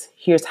is.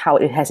 Here's how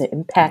it has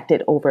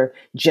impacted over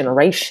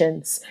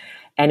generations.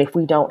 And if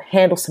we don't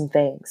handle some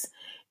things,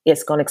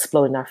 it's going to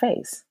explode in our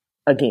face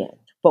again.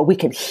 But we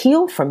can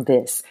heal from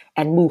this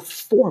and move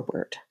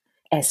forward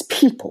as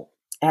people,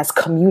 as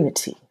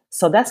community.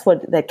 So that's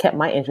that kept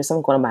my interest.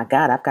 I'm going, oh my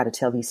God, I've got to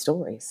tell these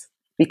stories.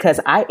 Because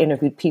I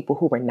interviewed people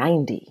who were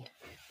 90.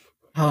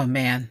 Oh,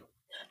 man.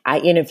 I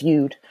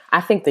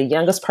think the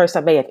youngest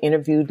person I may have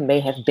interviewed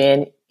may have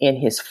been in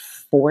his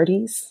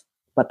 40s,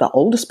 but the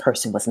oldest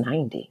person was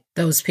 90.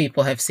 Those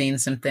people have seen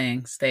some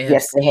things. They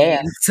have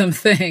some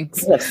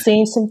things. They have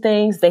seen some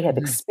things. They have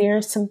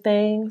experienced some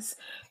things.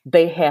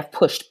 They have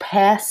pushed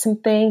past some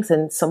things,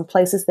 and some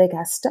places they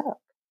got stuck.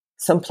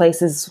 Some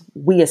places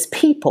we as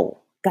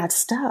people got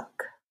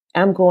stuck.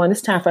 I'm going,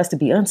 it's time for us to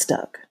be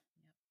unstuck.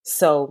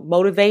 So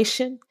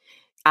motivation,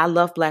 I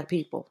love Black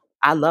people.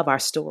 I love our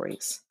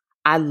stories.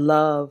 I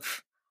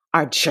love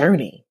our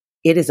journey.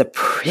 It is a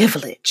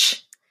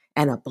privilege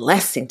and a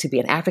blessing to be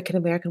an African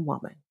American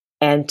woman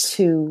and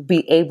to be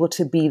able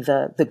to be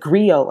the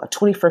griot, a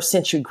 21st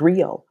century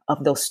griot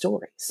of those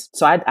stories.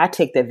 So I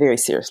take that very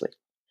seriously.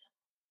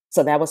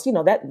 So that was,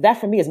 that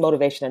for me is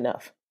motivation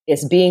enough.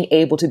 It's being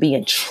able to be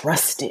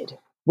entrusted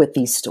with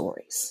these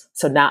stories.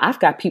 So now I've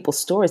got people's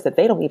stories that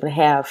they don't even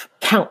have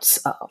counts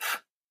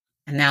of.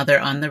 And now they're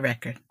on the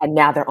record.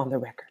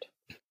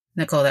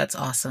 Nicole, that's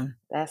awesome.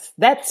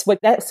 That's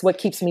what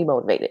keeps me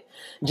motivated,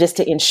 just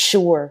to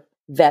ensure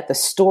that the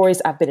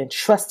stories I've been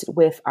entrusted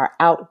with are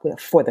out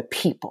with for the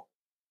people.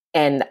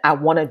 And I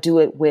want to do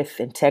it with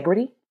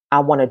integrity. I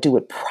want to do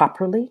it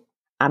properly.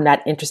 I'm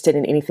not interested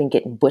in anything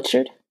getting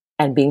butchered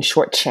and being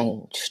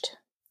shortchanged.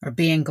 Or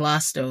being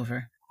glossed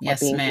over. Yes,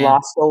 being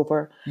glossed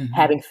over,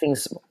 having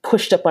things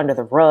pushed up under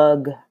the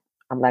rug.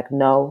 I'm like,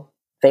 no,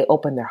 they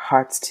opened their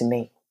hearts to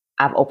me.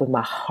 I've opened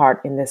my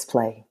heart in this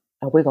play,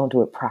 and we're going to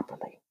do it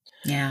properly.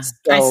 Yeah. So,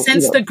 I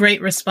sense the great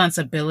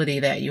responsibility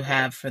that you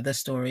have for the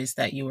stories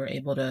that you were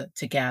able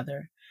to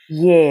gather.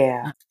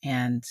 Yeah.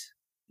 And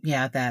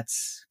yeah,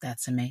 that's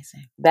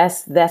amazing.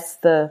 That's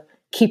the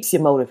keeps you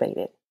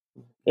motivated.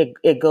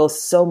 It goes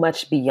so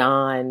much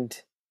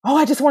beyond, oh,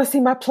 I just want to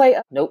see my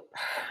play. Nope.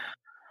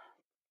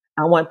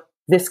 I want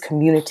this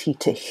community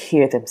to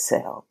hear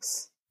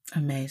themselves.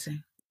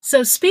 Amazing.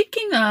 So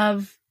speaking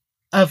of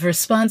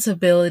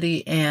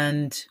responsibility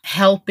and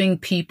helping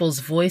people's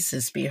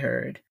voices be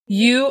heard,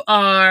 you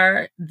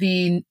are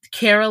the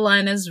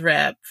Carolinas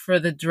rep for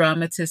the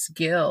Dramatists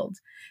Guild.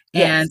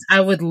 Yes. And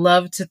I would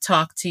love to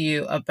talk to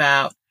you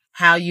about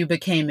how you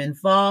became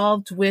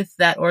involved with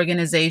that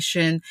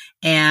organization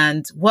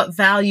and what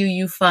value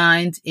you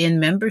find in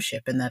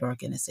membership in that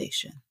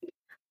organization.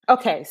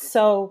 Okay,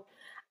 so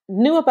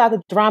knew about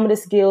the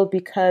Dramatists Guild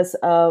because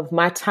of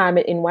my time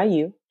at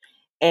NYU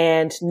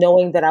and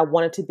knowing that I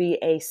wanted to be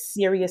a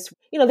serious,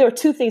 there are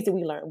two things that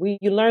we learned.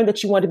 You learn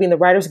that you want to be in the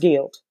Writers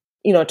Guild,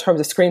 in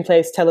terms of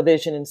screenplays,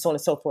 television, and so on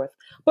and so forth.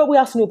 But we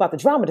also knew about the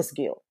Dramatists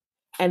Guild,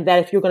 and that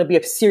if you're going to be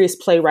a serious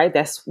playwright,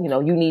 that's,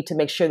 you need to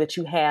make sure that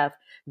you have,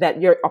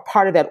 that you're a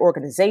part of that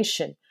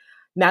organization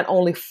not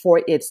only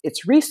for its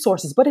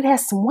resources, but it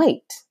has some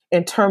weight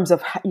in terms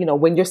of,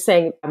 when you're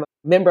saying I'm a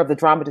member of the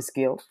Dramatists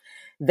Guild,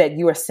 that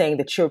you are saying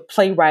that your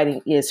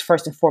playwriting is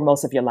first and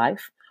foremost of your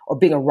life, or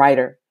being a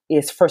writer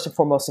is first and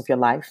foremost of your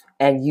life,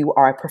 and you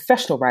are a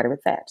professional writer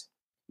at that.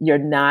 You're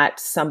not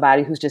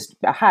somebody who's just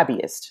a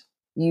hobbyist.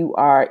 You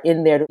are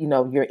in there,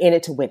 you're in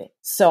it to win it.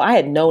 So I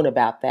had known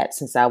about that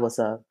since I was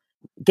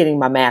getting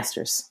my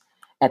master's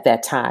at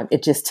that time.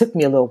 It just took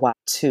me a little while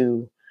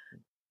to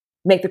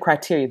make the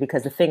criteria,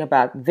 because the thing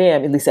about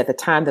them, at least at the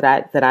time that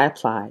I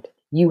applied,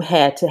 you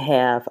had to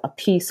have a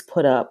piece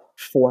put up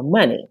for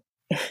money.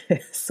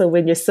 So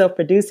when you're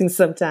self-producing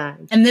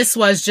sometimes. And this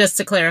was, just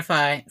to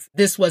clarify,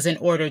 this was in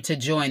order to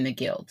join the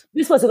Guild.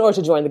 This was in order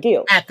to join the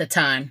Guild. At the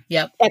time.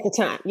 Yep. At the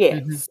time. Yeah.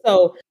 Mm-hmm.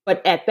 So,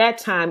 but at that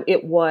time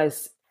it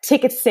was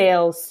ticket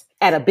sales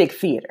at a big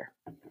theater.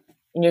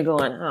 And you're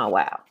going, oh,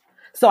 wow.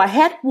 So I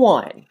had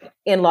one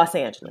in Los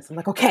Angeles. I'm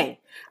like, okay,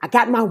 I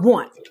got my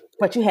one,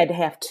 but you had to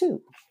have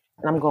two.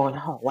 And I'm going,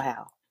 oh,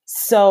 wow.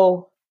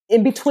 So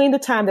in between the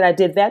time that I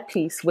did that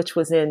piece, which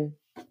was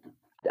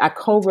I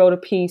co-wrote a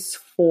piece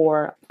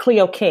for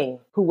Cleo King,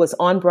 who was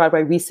on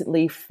Broadway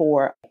recently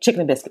for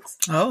Chicken and Biscuits.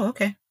 Oh,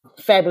 okay.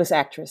 Fabulous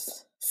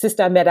actress.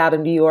 Sister I met out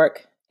in New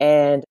York,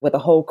 and with a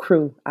whole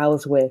crew I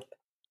was with.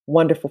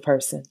 Wonderful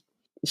person.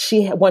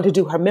 She wanted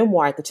to do her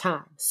memoir at the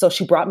time. So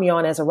she brought me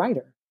on as a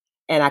writer,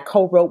 and I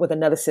co-wrote with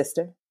another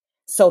sister.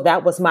 So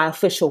that was my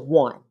official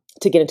one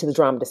to get into the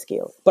Dramatists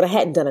Guild. But I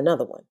hadn't done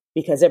another one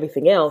because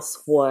everything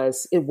else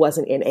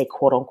wasn't in a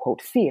quote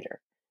unquote theater.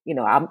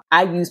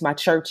 I use my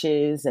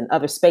churches and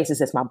other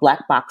spaces as my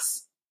black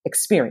box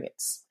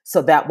experience.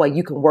 So that way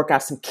you can work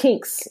out some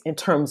kinks in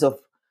terms of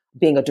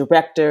being a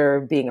director,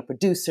 being a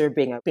producer,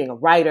 being a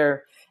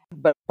writer.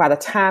 But by the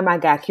time I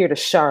got here to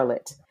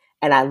Charlotte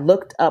and I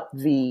looked up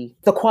the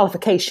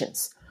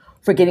qualifications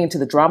for getting into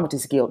the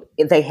Dramatists Guild,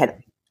 they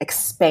had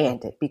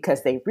expanded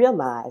because they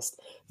realized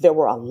there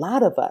were a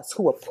lot of us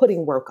who were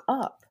putting work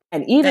up.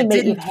 And even that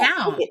didn't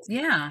count.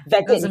 Yeah.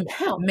 That didn't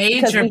count.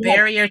 Major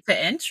barrier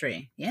to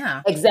entry.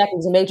 Yeah. Exactly. It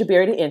was a major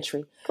barrier to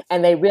entry.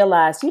 And they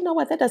realized, you know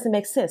what, that doesn't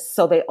make sense.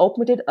 So they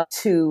opened it up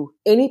to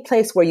any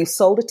place where you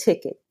sold a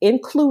ticket,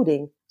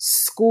 including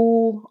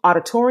school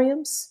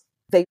auditoriums.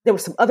 There were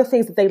some other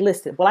things that they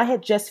listed. Well, I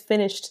had just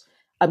finished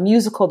a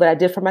musical that I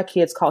did for my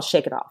kids called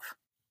Shake It Off.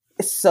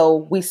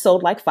 So we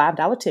sold like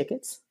 $5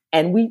 tickets.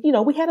 And we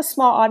had a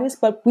small audience,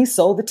 but we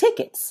sold the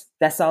tickets.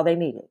 That's all they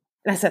needed.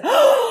 And I said,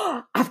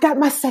 oh, I've got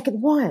my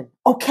second one.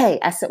 Okay.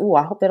 I said, oh,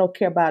 I hope they don't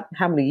care about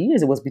how many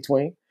years it was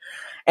between.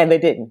 And they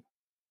didn't.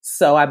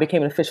 So I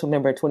became an official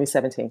member in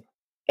 2017.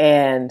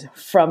 And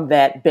from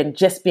that,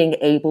 being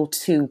able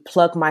to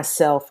plug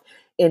myself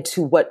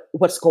into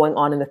what's going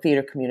on in the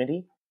theater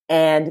community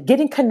and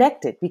getting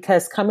connected,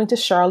 because coming to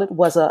Charlotte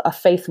was a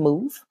faith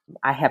move.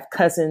 I have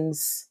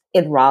cousins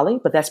in Raleigh,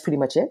 but that's pretty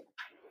much it.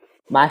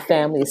 My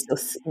family is still,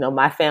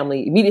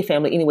 immediate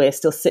family anyway, is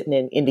still sitting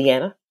in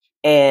Indiana.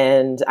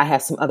 And I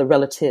have some other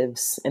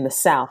relatives in the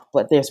South,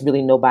 but there's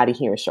really nobody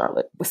here in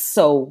Charlotte.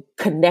 So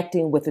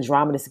connecting with the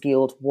Dramatists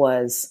Guild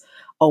was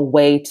a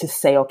way to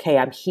say, okay,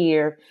 I'm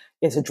here.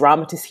 There's a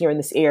dramatist here in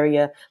this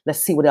area. Let's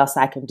see what else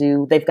I can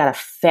do. They've got a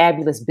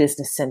fabulous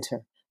business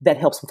center that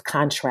helps with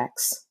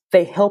contracts.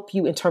 They help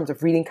you in terms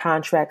of reading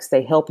contracts.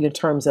 They help you in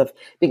terms of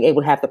being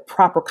able to have the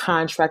proper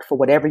contract for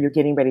whatever you're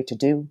getting ready to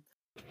do.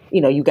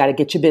 You got to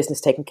get your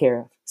business taken care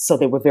of. So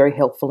they were very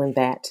helpful in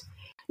that.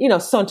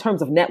 So in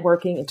terms of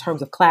networking, in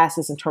terms of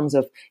classes, in terms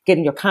of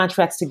getting your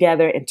contracts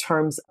together, in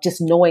terms of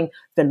just knowing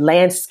the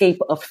landscape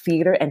of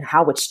theater and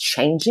how it's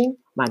changing,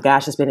 my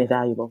gosh, it's been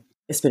invaluable.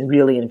 It's been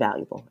really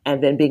invaluable.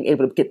 And then being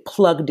able to get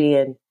plugged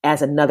in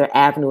as another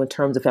avenue in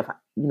terms of,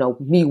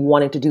 me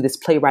wanting to do this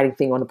playwriting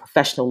thing on a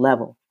professional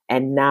level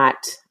and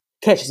not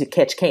catch as you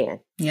catch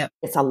can. Yep.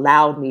 It's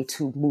allowed me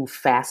to move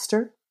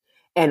faster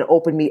and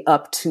open me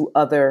up to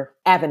other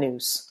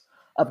avenues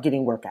of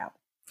getting work out.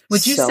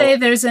 Would you say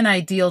there's an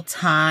ideal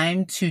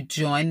time to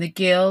join the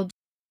Guild?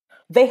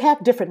 They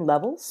have different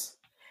levels,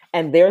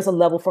 and there's a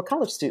level for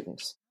college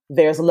students.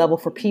 There's a level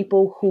for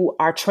people who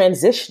are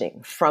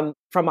transitioning from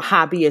a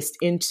hobbyist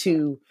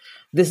into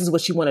this is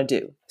what you want to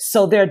do.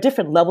 So there are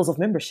different levels of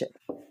membership,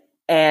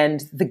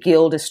 and the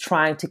Guild is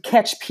trying to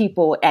catch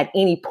people at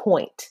any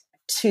point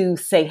to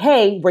say,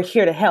 hey, we're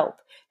here to help.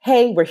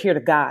 Hey, we're here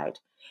to guide.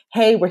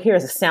 Hey, we're here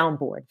as a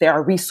soundboard. There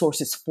are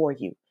resources for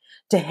you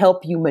to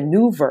help you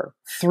maneuver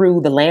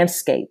through the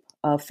landscape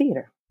of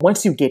theater.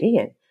 Once you get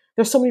in,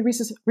 there's so many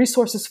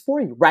resources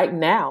for you. Right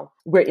now,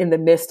 we're in the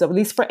midst of, at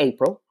least for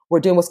April, we're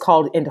doing what's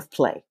called End of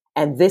Play.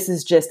 And this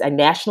is just a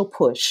national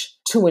push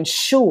to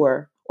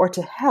ensure or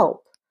to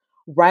help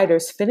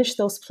writers finish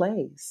those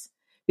plays.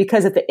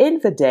 Because at the end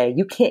of the day,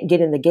 you can't get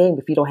in the game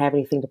if you don't have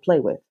anything to play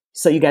with.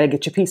 So you got to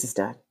get your pieces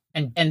done.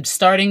 And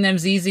starting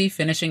them's easy,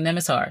 finishing them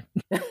is hard.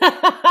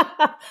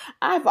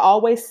 I've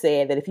always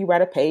said that if you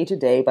write a page a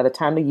day, by the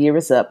time the year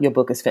is up, your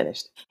book is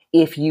finished.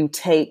 If you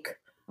take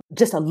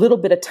just a little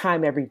bit of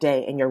time every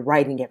day and you're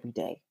writing every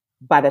day,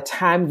 by the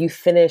time you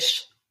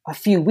finish a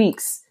few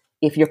weeks,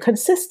 if you're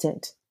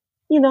consistent,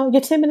 your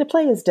 10-minute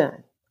play is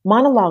done.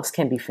 Monologues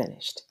can be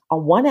finished. A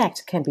one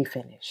act can be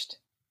finished.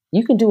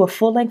 You can do a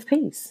full length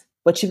piece,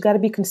 but you've got to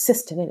be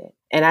consistent in it.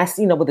 And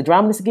with the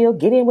Dramatists Guild,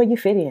 get in where you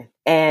fit in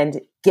and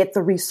get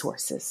the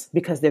resources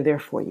because they're there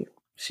for you.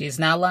 She's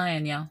not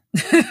lying, y'all.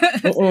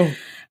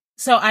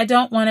 So I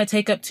don't want to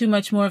take up too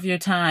much more of your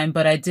time,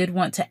 but I did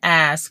want to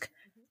ask,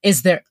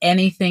 is there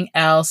anything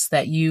else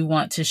that you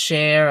want to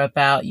share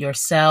about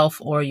yourself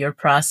or your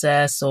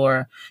process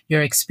or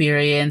your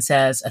experience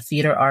as a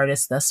theater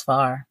artist thus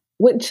far?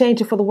 Wouldn't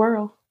change it for the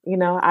world.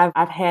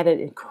 I've had an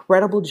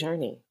incredible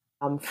journey.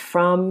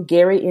 From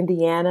Gary,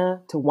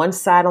 Indiana, to one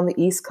side on the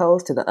East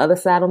Coast, to the other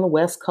side on the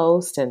West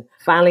Coast, and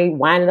finally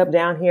winding up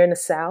down here in the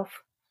South.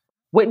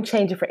 Wouldn't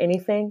change it for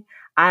anything.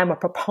 I'm a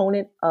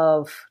proponent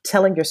of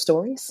telling your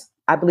stories.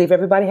 I believe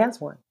everybody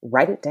has one.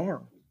 Write it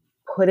down.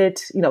 Put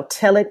it,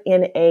 tell it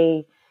in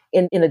a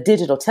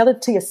digital, tell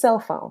it to your cell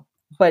phone,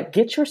 but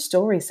get your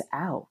stories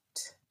out.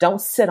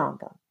 Don't sit on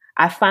them.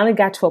 I finally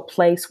got to a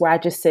place where I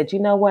just said, you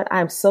know what?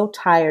 I'm so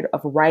tired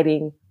of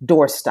writing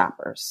door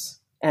stoppers.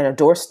 And a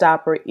door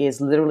stopper is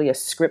literally a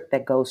script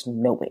that goes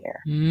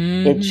nowhere.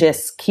 It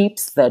just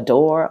keeps the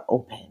door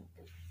open.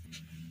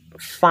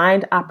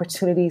 Find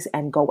opportunities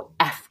and go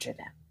after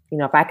them.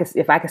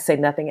 If I could say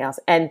nothing else,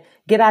 and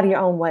get out of your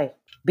own way,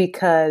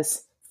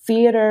 because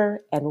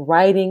theater and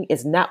writing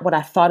is not what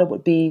I thought it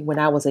would be when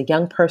I was a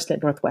young person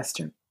at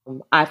Northwestern.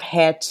 I've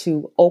had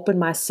to open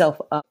myself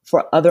up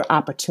for other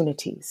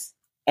opportunities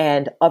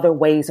and other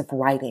ways of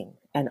writing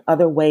and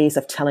other ways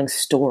of telling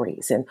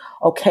stories. And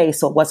okay,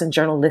 so it wasn't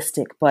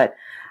journalistic, but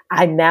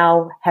I've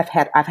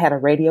had a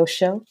radio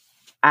show.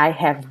 I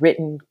have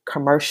written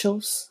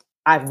commercials.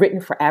 I've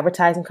written for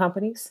advertising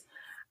companies.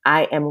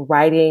 I am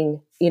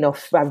writing,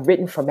 I've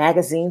written for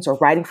magazines or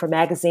writing for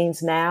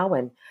magazines now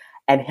and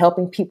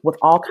helping people with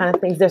all kinds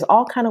of things. There's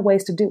all kinds of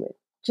ways to do it.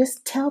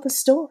 Just tell the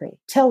story.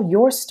 Tell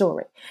your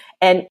story.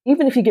 And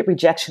even if you get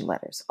rejection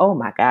letters, oh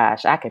my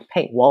gosh, I can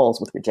paint walls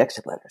with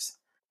rejection letters.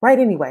 Write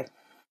anyway,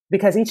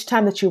 because each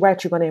time that you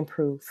write, you're going to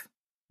improve.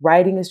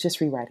 Writing is just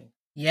rewriting.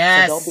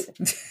 Yes. So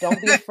don't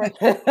be afraid.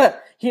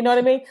 You know what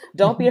I mean?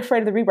 Don't be afraid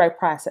of the rewrite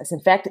process. In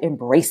fact,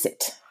 embrace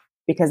it,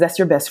 because that's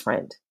your best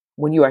friend.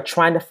 When you are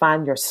trying to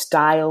find your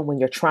style, when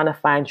you're trying to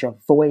find your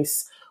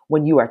voice,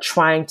 when you are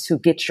trying to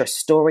get your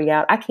story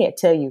out, I can't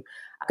tell you.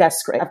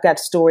 I've got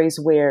stories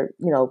where,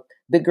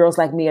 big girls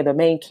like me are the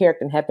main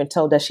character and have been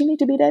told, does she need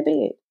to be that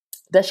big?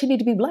 Does she need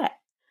to be Black?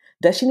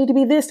 Does she need to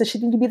be this? Does she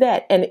need to be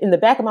that? And in the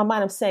back of my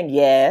mind, I'm saying,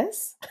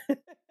 yes.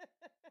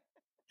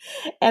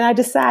 And I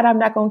decide I'm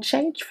not going to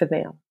change for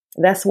them.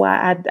 That's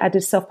why I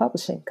did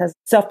self-producing, because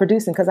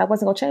I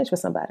wasn't going to change for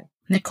somebody.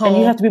 Nicole, and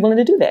you have to be willing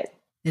to do that.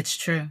 It's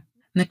true.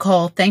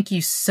 Nicole, thank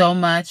you so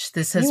much.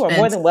 This has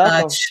been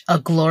such a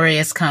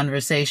glorious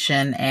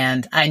conversation,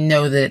 and I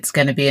know that it's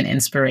going to be an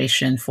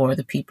inspiration for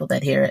the people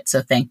that hear it.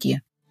 So thank you.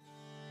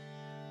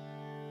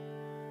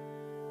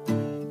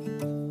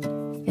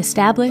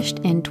 Established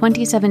in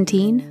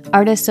 2017,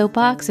 Artist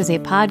Soapbox is a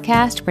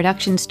podcast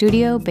production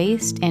studio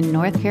based in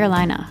North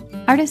Carolina.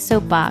 Artist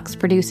Soapbox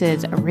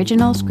produces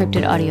original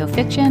scripted audio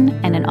fiction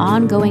and an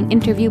ongoing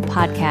interview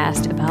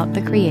podcast about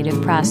the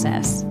creative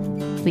process.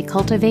 We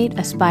cultivate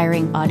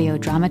aspiring audio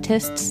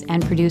dramatists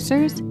and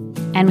producers,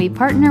 and we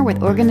partner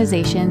with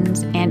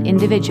organizations and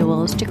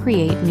individuals to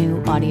create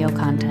new audio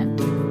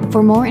content.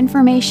 For more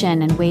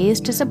information and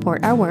ways to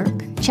support our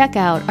work, check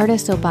out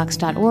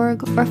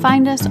artistsoapbox.org or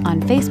find us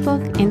on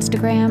Facebook,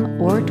 Instagram,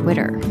 or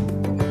Twitter.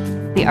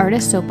 The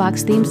Artist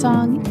Soapbox theme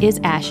song is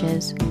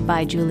Ashes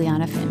by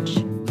Juliana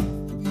Finch.